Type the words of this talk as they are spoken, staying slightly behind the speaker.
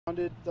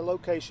The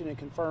location and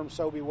confirmed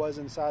Sobey was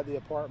inside the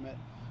apartment.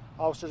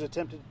 Officers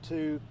attempted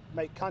to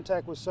make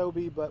contact with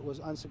Sobey but was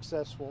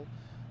unsuccessful.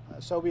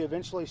 Sobey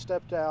eventually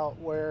stepped out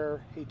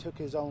where he took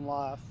his own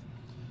life.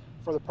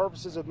 For the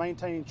purposes of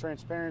maintaining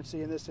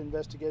transparency in this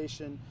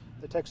investigation,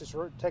 the Texas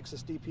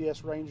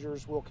DPS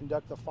Rangers will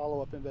conduct the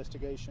follow-up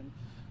investigation.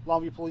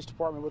 Longview Police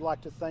Department would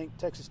like to thank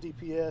Texas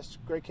DPS,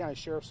 Gray County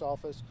Sheriff's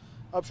Office,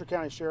 Upshur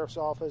County Sheriff's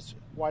Office,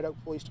 White Oak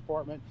Police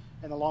Department,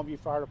 and the Longview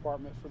Fire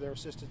Department for their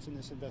assistance in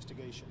this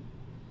investigation.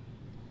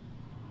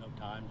 No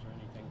times or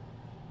anything?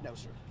 No,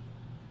 sir.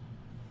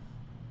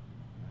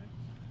 All right.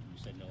 You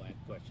said no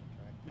questions,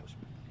 right? No, sir.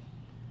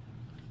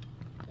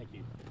 Thank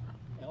you.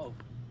 Oh,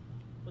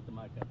 put the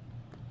mic up.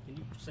 Can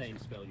you say and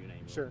spell your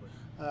name? Sure.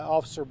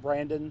 Officer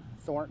Brandon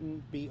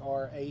Thornton,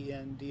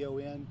 Brandon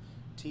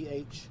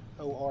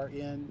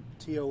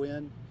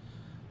Thornton,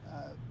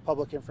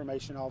 Public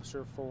Information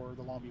Officer for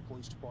the Longview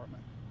Police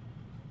Department.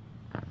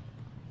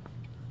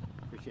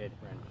 Appreciate it,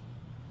 Brandon.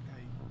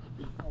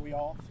 Okay. Are we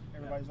off?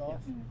 Everybody's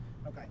off? Yes.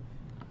 Okay.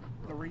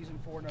 The reason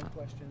for no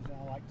questions, and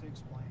I like to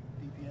explain,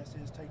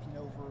 DPS is taking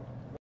over